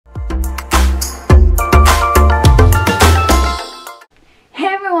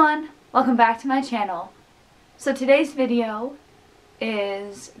Welcome back to my channel. So today's video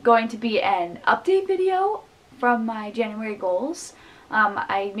is going to be an update video from my January goals.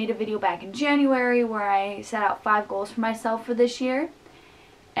 I made a video back in January where I set out 5 goals for myself for this year,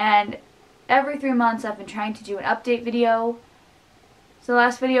 and every 3 months I've been trying to do an update video. So the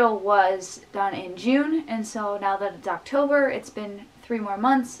last video was done in June, and so now that it's October, it's been 3 more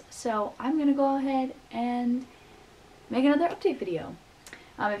months, so I'm gonna go ahead and make another update video.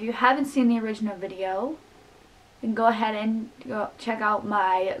 If you haven't seen the original video, then go ahead and go check out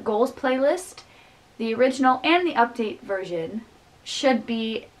my goals playlist. The original and the update version should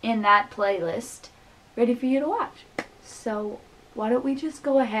be in that playlist, ready for you to watch. So why don't we just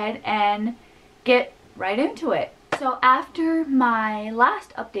go ahead and get right into it. So after my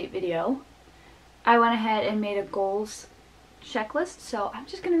last update video, I went ahead and made a goals checklist. So I'm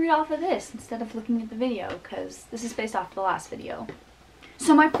just going to read off of this instead of looking at the video because this is based off the last video.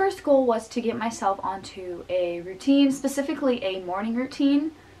 So my first goal was to get myself onto a routine, specifically a morning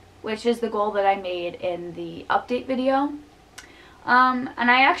routine, which is the goal that I made in the update video. And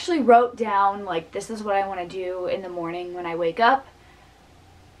I actually wrote down, like, this is what I want to do in the morning when I wake up,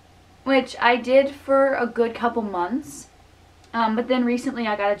 which I did for a good couple months. But then recently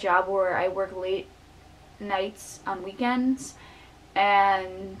I got a job where I work late nights on weekends,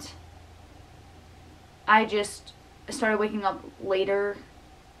 and I just started waking up later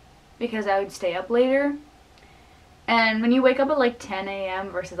because I would stay up later. And when you wake up at like 10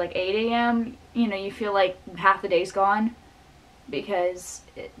 a.m. versus like 8 a.m., you know, you feel like half the day's gone, because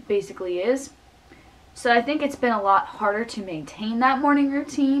it basically is. So I think it's been a lot harder to maintain that morning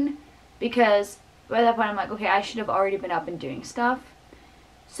routine, because by that point I'm like, okay, I should have already been up and doing stuff.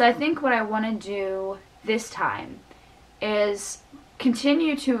 So I think what I want to do this time is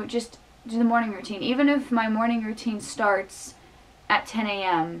continue to just do the morning routine, even if my morning routine starts at 10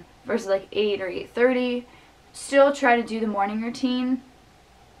 a.m. versus like 8 or 8:30, still try to do the morning routine,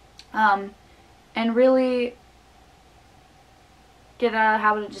 and really get out of the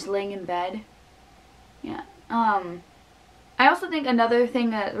habit of just laying in bed. Yeah. I also think another thing,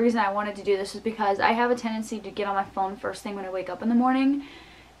 that the reason I wanted to do this is because I have a tendency to get on my phone first thing when I wake up in the morning,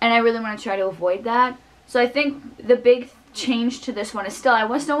 and I really want to try to avoid that. So I think the big change to this one is still,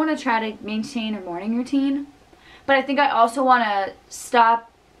 I still want to try to maintain a morning routine, but I think I also want to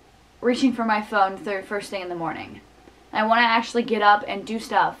stop reaching for my phone first thing in the morning. I want to actually get up and do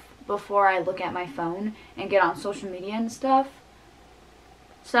stuff before I look at my phone and get on social media and stuff.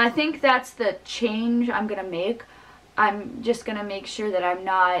 So I think that's the change I'm going to make. I'm just going to make sure that I'm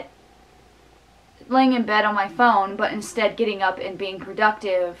not laying in bed on my phone, but instead getting up and being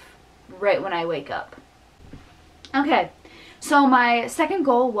productive right when I wake up. Okay, so my second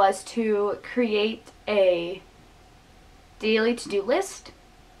goal was to create a daily to-do list,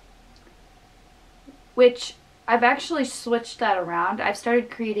 which I've actually switched that around. I've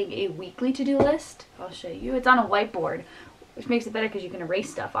started creating a weekly to-do list. I'll show you. It's on a whiteboard, which makes it better because you can erase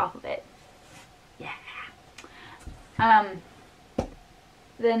stuff off of it. Yeah.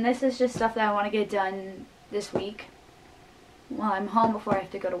 Then this is just stuff that I want to get done this week while I'm home before I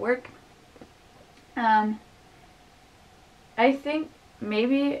have to go to work. I think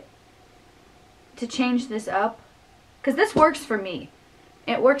maybe to change this up, because this works for me.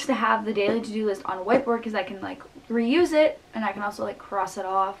 It works to have the daily to-do list on a whiteboard because I can like reuse it, and I can also like cross it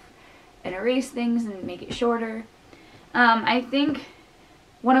off and erase things and make it shorter. I think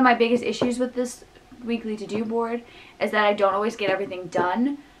one of my biggest issues with this weekly to-do board is that I don't always get everything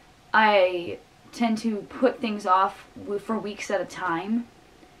done. I tend to put things off for weeks at a time.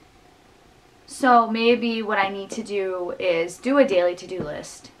 So maybe what I need to do is do a daily to-do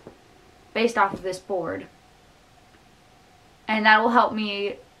list based off of this board. And that will help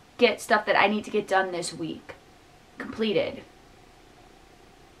me get stuff that I need to get done this week completed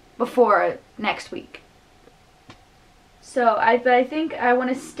before next week. So I think I want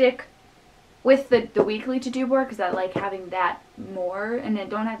to stick with the weekly to-do board because I like having that more, and I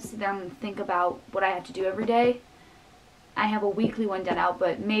don't have to sit down and think about what I have to do every day. I have a weekly one done out,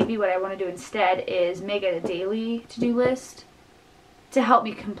 but maybe what I want to do instead is make it a daily to-do list to help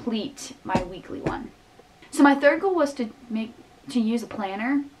me complete my weekly one. So my third goal was to use a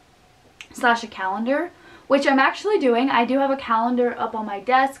planner / a calendar, which I'm actually doing. I do have a calendar up on my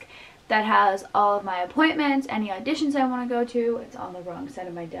desk that has all of my appointments, any auditions I want to go to. It's on the wrong side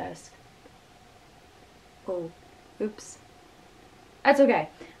of my desk. Oh, oops. That's okay.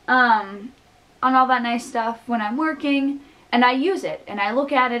 On all that nice stuff when I'm working, and I use it, and I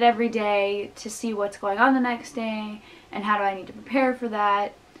look at it every day to see what's going on the next day, and how do I need to prepare for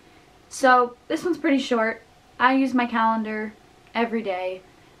that. So this one's pretty short. I use my calendar every day,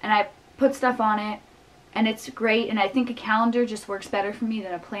 and I put stuff on it, and it's great, and I think a calendar just works better for me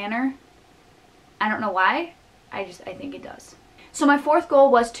than a planner. I don't know why, I think it does. So my fourth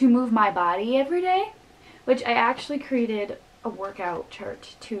goal was to move my body every day, which I actually created a workout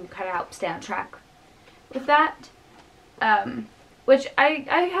chart to kind of help stay on track with that, which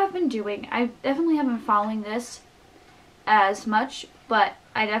I have been doing. I definitely haven't been following this as much, but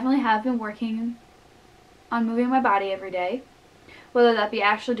I definitely have been working on moving my body every day, whether that be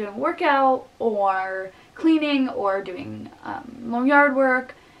actually doing a workout or cleaning or doing more yard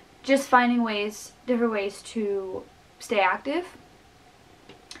work, just finding different ways to stay active.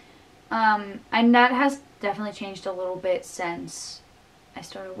 And that has definitely changed a little bit since I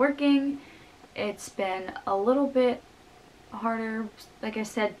started working. It's been a little bit harder, like I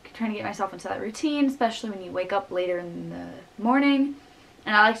said, trying to get myself into that routine, especially when you wake up later in the morning.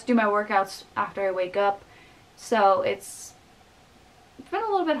 And I like to do my workouts after I wake up, so it's been a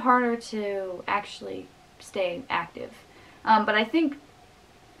little bit harder to actually stay active. But I think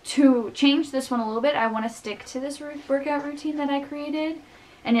to change this one a little bit, I want to stick to this workout routine that I created.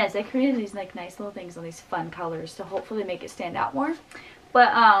 And yes, I created these like nice little things on these fun colors to hopefully make it stand out more. But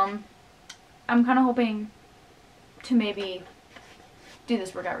I'm kind of hoping to maybe do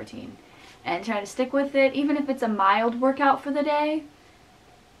this workout routine and try to stick with it, even if it's a mild workout for the day.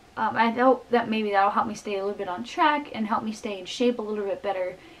 I hope that maybe that'll help me stay a little bit on track and help me stay in shape a little bit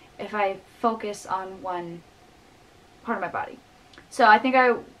better if I focus on one part of my body. So I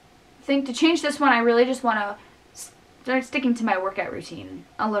think to change this one, I really just want to start sticking to my workout routine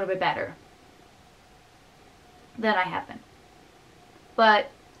a little bit better than I have been.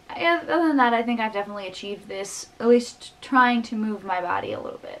 But other than that, I think I've definitely achieved this, at least trying to move my body a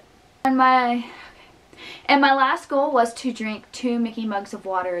little bit. And my last goal was to drink 2 Mickey mugs of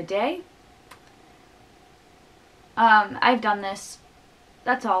water a day. I've done this.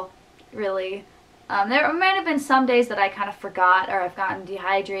 That's all, really. There might have been some days that I kind of forgot, or I've gotten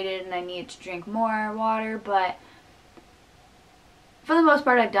dehydrated and I needed to drink more water, but for the most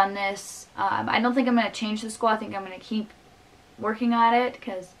part I've done this. I don't think I'm going to change this goal. I think I'm going to keep working at it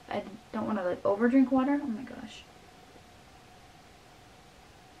because I don't want to like over drink water. Oh my gosh.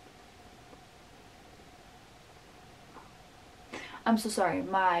 I'm so sorry.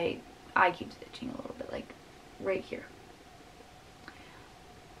 My eye keeps itching a little bit, like right here.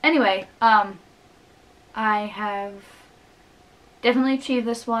 Anyway, I have definitely achieved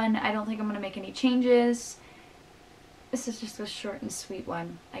this one. I don't think I'm going to make any changes. This is just a short and sweet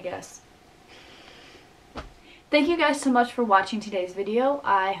one, I guess. Thank you guys so much for watching today's video.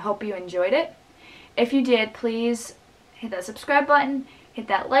 I hope you enjoyed it. If you did, please hit that subscribe button, hit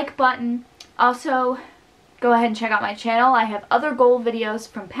that like button. Also, go ahead and check out my channel. I have other goal videos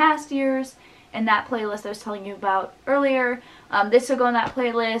from past years in that playlist I was telling you about earlier. This will go in that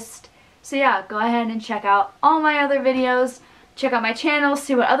playlist. So yeah, go ahead and check out all my other videos. Check out my channel,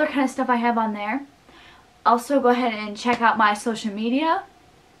 see what other kind of stuff I have on there. Also, go ahead and check out my social media.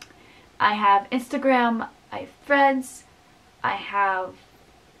 I have Instagram, I have Threads, I have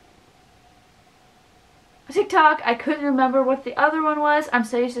TikTok. I couldn't remember what the other one was. I'm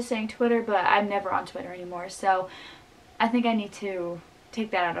so used to saying Twitter, but I'm never on Twitter anymore, so I think I need to take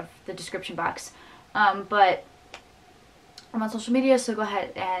that out of the description box. But I'm on social media, so go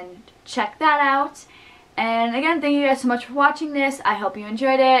ahead and check that out. And again, thank you guys so much for watching this. I hope you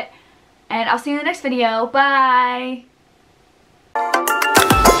enjoyed it, and I'll see you in the next video. Bye!